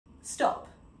stop,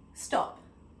 stop.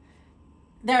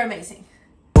 They're amazing.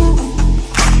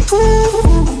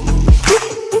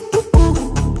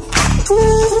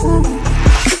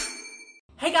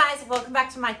 Hey guys, welcome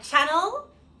back to my channel.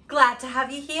 Glad to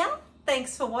have you here.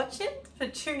 Thanks for watching, for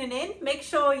tuning in. Make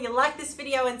sure you like this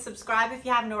video and subscribe if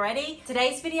you haven't already.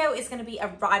 Today's video is going to be a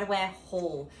Ryderwear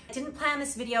haul. I didn't plan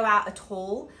this video out at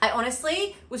all. I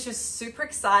honestly was just super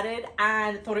excited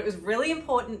and thought it was really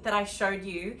important that I showed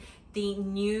you the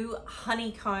new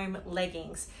honeycomb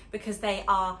leggings because they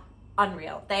are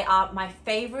unreal. They are my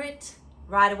favorite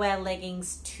Ryderwear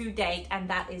leggings to date, and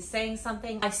that is saying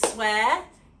something. I swear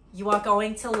you are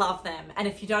going to love them, and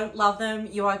if you don't love them,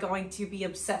 you are going to be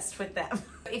obsessed with them.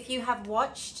 If you have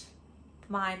watched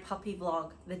my puppy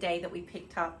vlog the day that we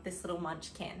picked up this little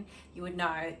munchkin, you would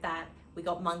know that we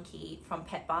got Monkey from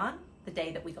Pet Barn the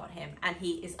day that we got him, and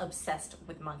he is obsessed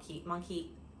with Monkey.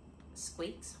 Monkey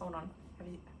squeaks, hold on.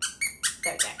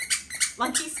 There we go.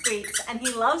 Monkey squeaks, and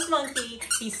he loves Monkey.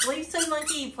 He sleeps with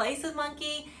Monkey, he plays with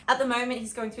Monkey. At the moment,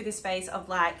 he's going through this phase of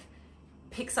like,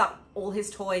 picks up all his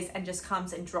toys and just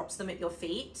comes and drops them at your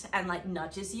feet and like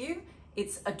nudges you.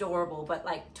 It's adorable, but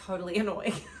like totally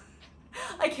annoying.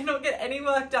 I cannot get any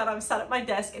work done. I'm sat at my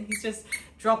desk and he's just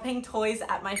dropping toys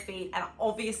at my feet, and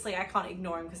obviously I can't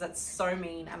ignore him because that's so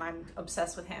mean and I'm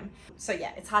obsessed with him. So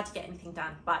yeah, it's hard to get anything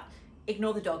done, but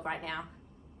ignore the dog right now.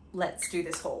 Let's do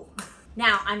this haul.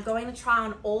 Now, I'm going to try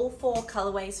on all 4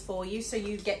 colorways for you so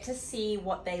you get to see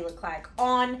what they look like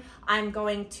on. I'm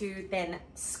going to then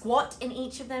squat in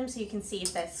each of them so you can see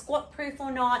if they're squat proof or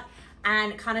not,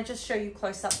 and kind of just show you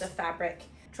close up the fabric.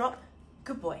 Drop.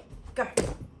 Good boy. Go.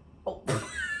 Oh.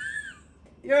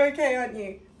 You're okay, aren't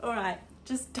you? All right.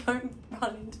 Just don't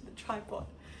run into the tripod.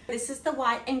 This is the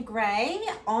white and gray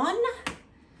on.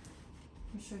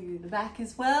 I'll show you the back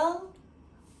as well.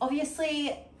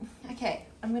 Obviously, okay,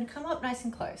 I'm gonna come up nice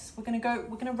and close. We're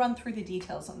gonna run through the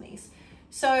details on these.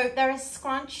 So there is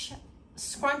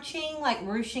scrunching, like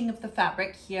ruching of the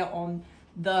fabric here on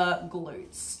the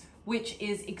glutes, which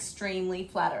is extremely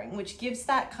flattering, which gives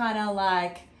that kind of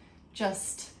like,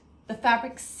 just, the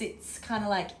fabric sits kind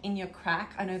of like in your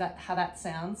crack. I know that how that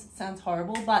sounds. It sounds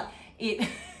horrible, but it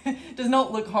does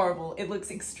not look horrible. It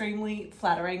looks extremely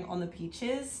flattering on the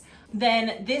peaches.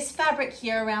 Then this fabric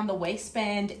here around the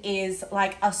waistband is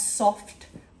like a soft,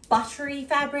 buttery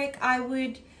fabric, I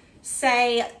would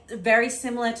say, very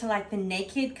similar to like the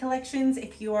Naked collections.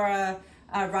 If you are a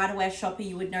Ryderwear shopper,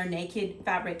 you would know Naked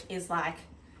fabric is like,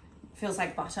 feels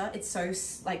like butter. It's so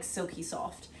like silky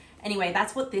soft. Anyway,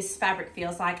 that's what this fabric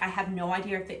feels like. I have no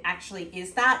idea if it actually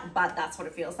is that, but that's what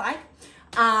it feels like.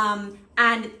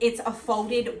 And it's a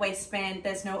folded waistband.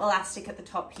 There's no elastic at the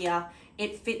top here.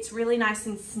 It fits really nice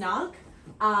and snug.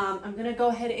 I'm gonna go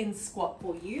ahead and squat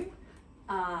for you.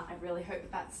 I really hope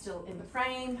that that's still in the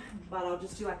frame, but I'll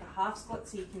just do like a half squat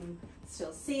so you can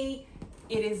still see.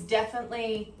 It is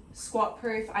definitely squat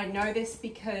proof. I know this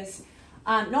because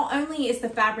not only is the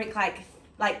fabric like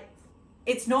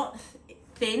it's not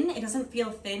thin, it doesn't feel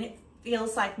thin, it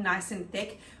feels like nice and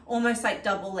thick, almost like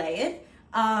double layered.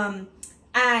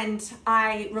 And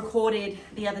I recorded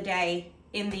the other day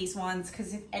in these ones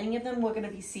because if any of them were going to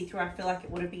be see-through, I feel like it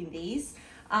would have been these,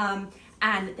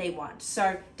 and they weren't.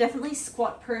 So definitely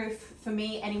squat proof for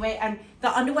me anyway. And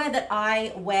the underwear that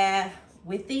I wear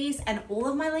with these and all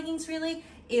of my leggings really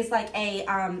is like a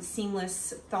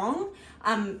seamless thong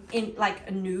in like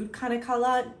a nude kind of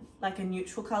color, like a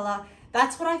neutral color.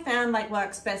 That's what I found like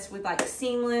works best with like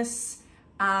seamless,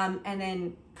 and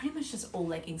then pretty much just all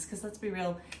leggings, because let's be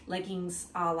real, leggings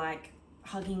are like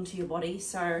hugging to your body,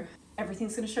 so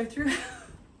everything's gonna show through.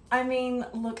 I mean,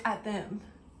 look at them.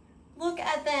 Look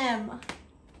at them.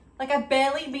 Like, I've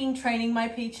barely been training my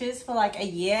peaches for like a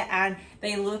year and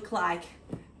they look like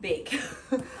big.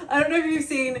 I don't know if you've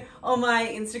seen on my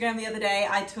Instagram the other day,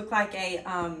 I took like a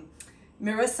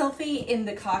mirror selfie in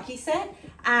the khaki set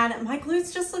and my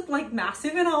glutes just looked like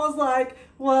massive, and I was like,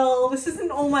 well, this isn't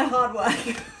all my hard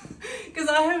work. Because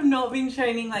I have not been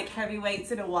training like heavy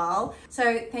weights in a while.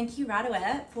 So thank you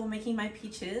Ryderwear for making my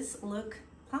peaches look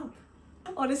plump.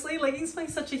 Honestly, leggings play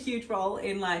such a huge role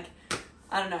in like,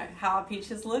 I don't know, how our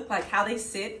peaches look, like how they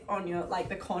sit on your, like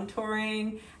the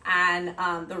contouring and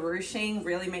the ruching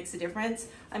really makes a difference.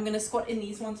 I'm gonna squat in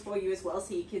these ones for you as well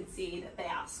so you can see that they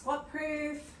are squat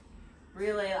proof.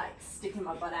 Really like sticking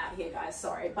my butt out here guys,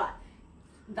 sorry, but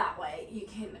that way you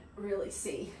can really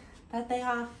see that they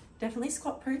are definitely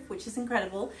squat proof, which is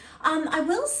incredible. I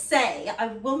will say, I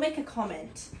will make a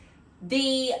comment.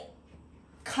 The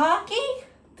khaki,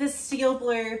 the steel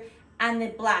blue, and the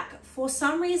black, for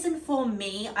some reason for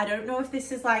me, I don't know if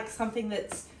this is like something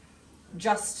that's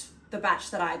just the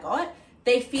batch that I got,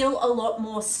 They feel a lot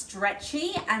more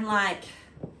stretchy and like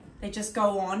they just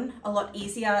go on a lot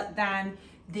easier than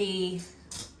the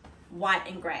white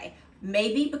and gray.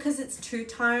 Maybe because it's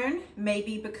two-tone,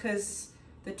 maybe because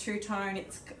the two-tone,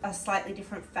 it's a slightly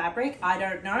different fabric, I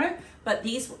don't know. But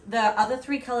the other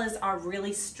three colors are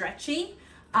really stretchy,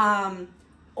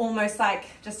 almost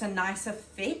like just a nicer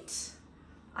fit.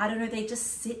 I don't know, they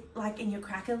just sit like in your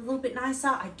cracker a little bit nicer.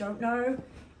 I don't know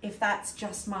if that's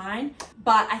just mine,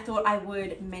 but I thought I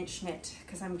would mention it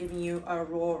because I'm giving you a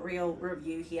raw, real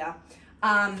review here.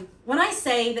 When I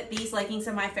say that these leggings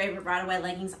are my favorite Ryderwear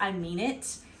leggings, I mean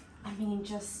it. I mean,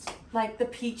 just like the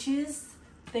peaches,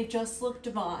 they just look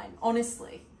divine,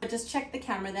 honestly. I just checked the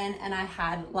camera then and I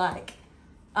had like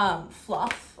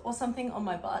fluff or something on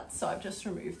my butt, so I've just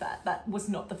removed that. That was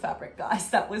not the fabric, guys.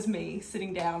 That was me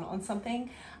sitting down on something,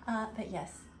 but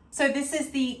yes. So this is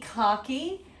the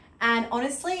khaki, and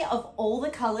honestly, of all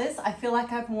the colors, I feel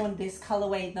like I've worn this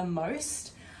colorway the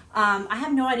most. I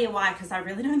have no idea why, because I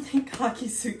really don't think khaki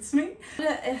suits me.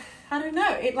 I don't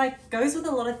know, it like goes with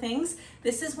a lot of things.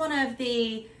 This is one of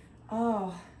the,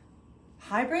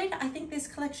 hybrid, I think this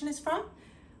collection is from.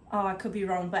 Oh, I could be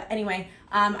wrong, but anyway,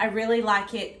 I really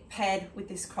like it paired with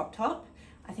this crop top.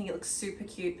 I think it looks super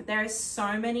cute, but there is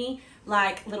so many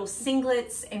like little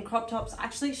singlets and crop tops. I'll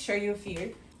actually show you a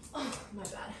few. Oh, my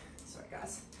bad, sorry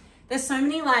guys. There's so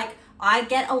many, like, I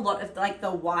get a lot of like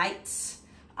the white,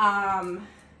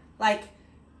 like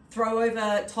throw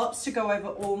over tops to go over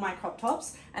all my crop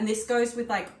tops. And this goes with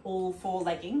like all 4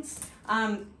 leggings.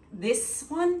 This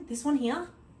one here,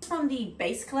 from the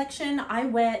base collection, I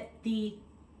wear the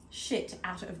shit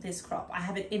out of this crop. I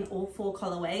have it in all 4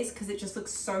 colorways because it just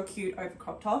looks so cute over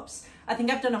crop tops. I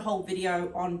think I've done a whole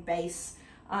video on base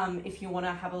if you want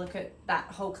to have a look at that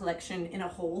whole collection in a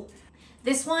haul.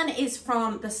 This one is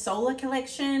from the Solar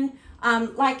collection.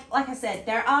 Like I said,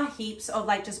 there are heaps of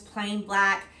like just plain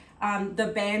black.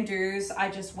 The bandeaus I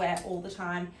just wear all the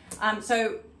time.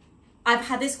 So I've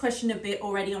had this question a bit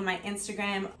already on my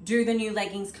Instagram. Do the new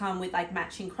leggings come with like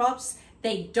matching crops?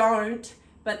 They don't,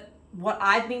 but what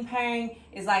I've been pairing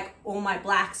is like all my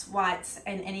blacks, whites,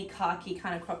 and any khaki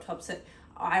kind of crop tops that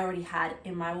I already had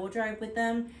in my wardrobe with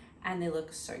them, and they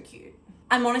look so cute.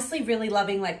 I'm honestly really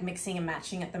loving like mixing and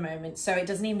matching at the moment, so it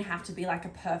doesn't even have to be like a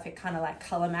perfect kind of like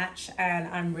color match, and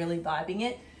I'm really vibing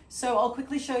it. So I'll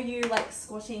quickly show you like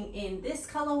squatting in this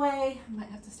colorway. I might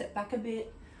have to step back a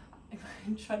bit.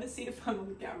 I'm trying to see if I'm on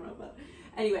the camera, but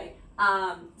anyway,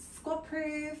 squat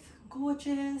proof,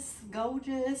 gorgeous.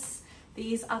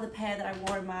 These are the pair that I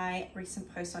wore in my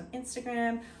recent post on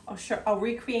Instagram. I'll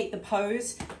recreate the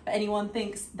pose, but anyone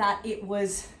thinks that it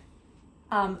was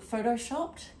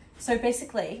photoshopped. So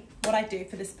basically what I do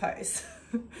for this pose,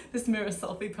 this mirror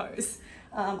selfie pose,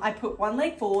 I put one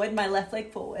leg forward, my left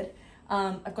leg forward.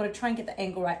 I've got to try and get the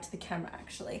angle right to the camera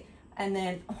actually. And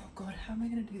then, oh God, how am I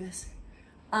gonna do this?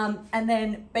 And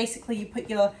then basically you put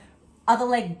your other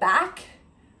leg back,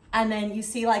 and then you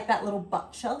see like that little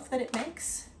butt shelf that it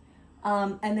makes.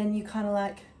 And then you kind of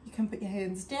like, you can put your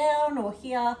hands down or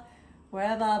here,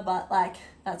 wherever, but like,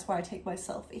 that's where I take my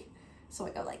selfie. So I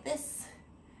go like this,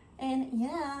 and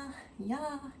yeah.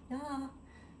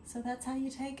 So that's how you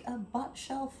take a butt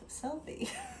shelf selfie.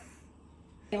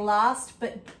 Last,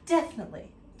 but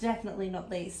definitely not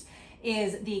least,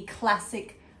 is the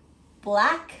classic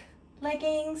black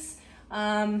leggings.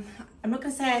 I'm not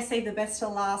gonna say I saved the best to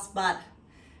last, but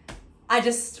I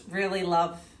just really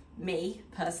love me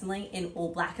personally in all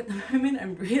black at the moment.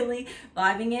 I'm really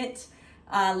vibing it.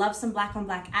 Love some black on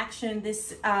black action.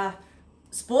 This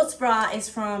sports bra is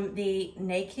from the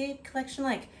Naked collection,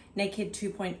 like Naked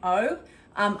 2.0.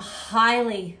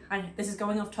 This is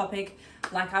going off topic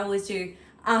like I always do,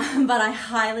 but I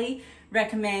highly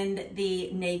recommend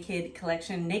the Naked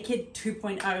collection, Naked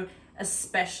 2.0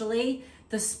 especially.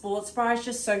 The sports bra is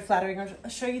just so flattering. I'll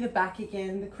show you the back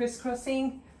again, the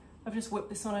crisscrossing. I've just whipped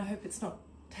this on, I hope it's not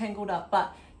tangled up,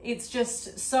 but it's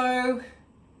just so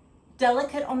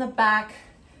delicate on the back,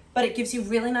 but it gives you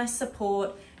really nice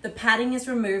support. The padding is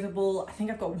removable. I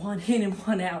think I've got one in and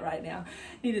one out right now.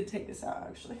 Need to take this out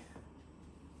actually.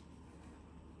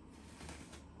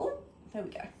 Oh, there we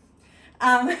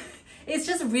go. It's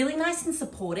just really nice and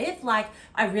supportive. Like,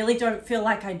 I really don't feel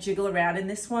like I jiggle around in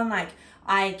this one. Like,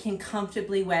 I can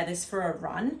comfortably wear this for a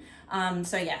run.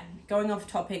 So yeah, going off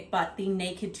topic, but the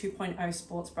Naked 2.0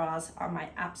 sports bras are my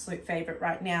absolute favorite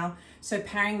right now. So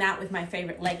pairing that with my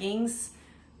favorite leggings,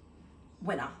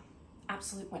 winner,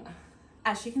 absolute winner.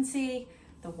 As you can see,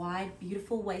 the wide,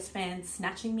 beautiful waistband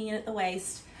snatching me in at the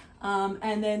waist.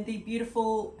 And then the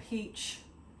beautiful peach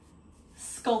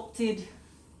sculpted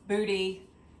booty,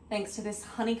 thanks to this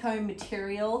honeycomb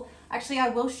material. Actually, I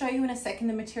will show you in a second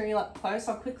the material up close.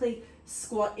 I'll quickly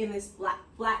squat in this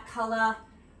black color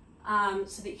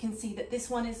so that you can see that this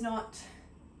one is not,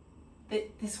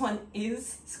 that this one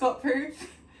is Scott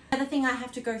proof. Another thing I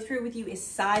have to go through with you is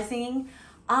sizing.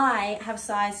 I have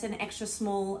sized an extra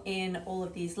small in all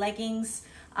of these leggings.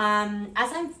 As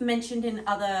I've mentioned in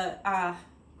other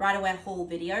Ryderwear haul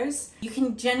videos, you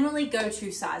can generally go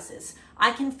 2 sizes.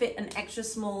 I can fit an extra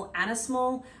small and a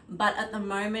small, but at the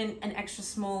moment an extra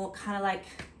small kind of like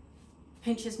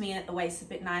pinches me in at the waist a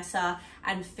bit nicer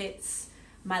and fits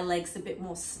my legs a bit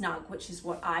more snug, which is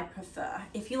what I prefer.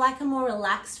 If you like a more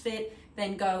relaxed fit,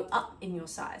 then go up in your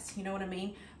size, you know what I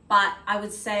mean? But I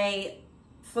would say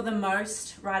for the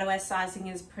most, Ryderwear sizing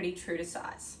is pretty true to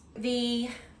size. The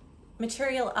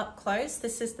material up close,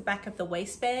 this is the back of the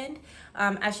waistband.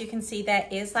 As you can see, there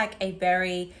is like a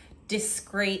very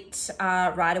discreet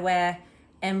Ryderwear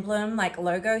emblem, like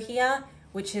logo here,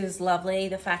 which is lovely.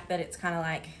 The fact that it's kind of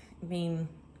like being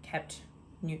kept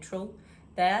neutral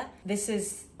there. This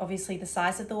is obviously the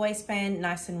size of the waistband,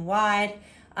 nice and wide.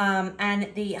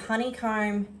 And the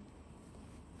honeycomb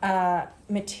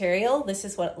material, this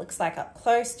is what it looks like up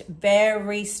close.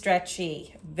 Very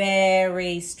stretchy,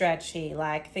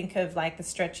 like think of like the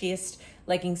stretchiest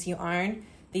leggings you own.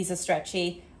 These are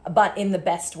stretchy, but in the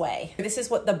best way. This is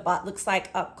what the butt looks like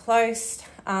up close.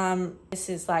 This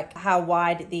is like how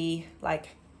wide the, like,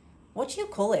 what do you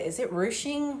call it? Is it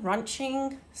ruching,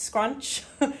 runching, scrunch?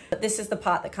 But this is the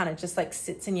part that kind of just like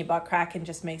sits in your butt crack and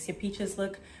just makes your peaches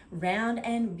look round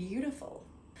and beautiful.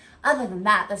 Other than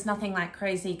that, there's nothing like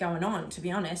crazy going on, to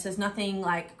be honest. There's nothing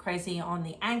like crazy on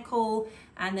the ankle,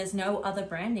 and there's no other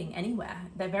branding anywhere.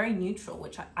 They're very neutral,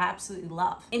 which I absolutely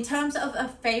love. In terms of a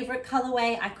favorite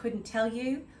colorway, I couldn't tell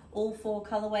you. All 4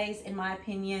 colorways, in my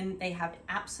opinion, they have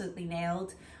absolutely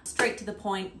nailed. Straight to the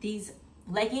point, these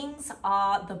leggings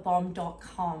are the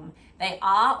bomb.com. They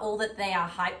are all that they are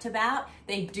hyped about.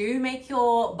 They do make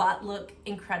your butt look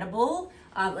incredible.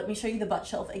 Let me show you the butt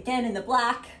shelf again in the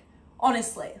black.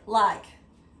 Honestly, like,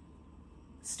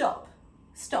 stop.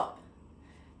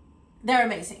 They're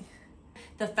amazing.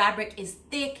 The fabric is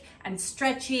thick and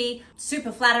stretchy,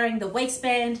 super flattering. The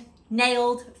waistband,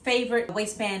 nailed. Favorite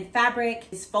waistband fabric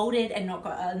is folded and not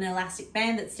got an elastic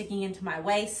band that's sticking into my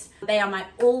waist. They are my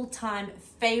all-time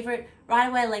favorite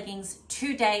Ryderwear leggings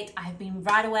to date. I have been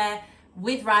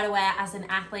with Ryderwear as an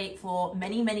athlete for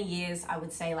many, many years. I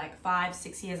would say like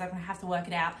 5-6 years. I'm gonna have to work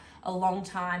it out. A long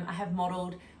time. I have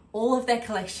modeled all of their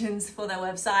collections for their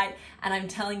website, and I'm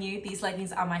telling you, these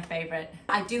leggings are my favorite.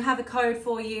 I do have a code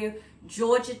for you,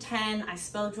 Giorgia10. I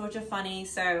spelled Georgia funny,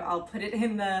 so I'll put it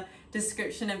in the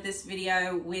description of this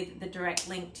video with the direct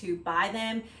link to buy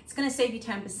them. It's gonna save you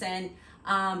 10%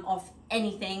 off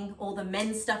anything, all the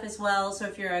men's stuff as well. So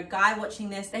if you're a guy watching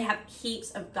this, they have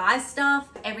heaps of guy stuff,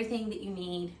 everything that you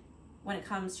need when it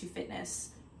comes to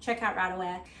fitness. Check out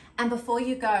Ryderwear. And before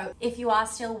you go, if you are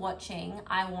still watching,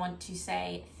 I want to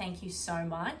say thank you so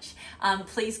much.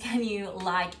 Please can you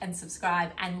like and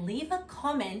subscribe and leave a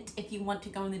comment if you want to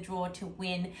go in the draw to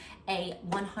win a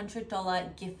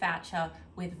 $100 gift voucher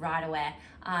with Ryderwear.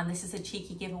 This is a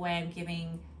cheeky giveaway I'm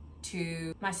giving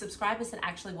to my subscribers that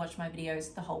actually watch my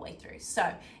videos the whole way through.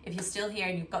 So if you're still here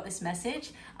and you've got this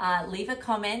message, leave a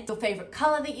comment, your favorite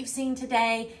color that you've seen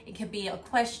today. It could be a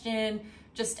question,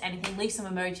 just anything, leave some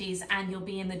emojis and you'll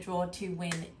be in the draw to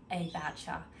win a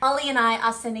voucher. Ollie and I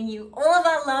are sending you all of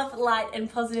our love, light and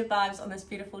positive vibes on this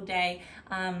beautiful day.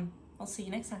 I'll see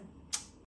you next time.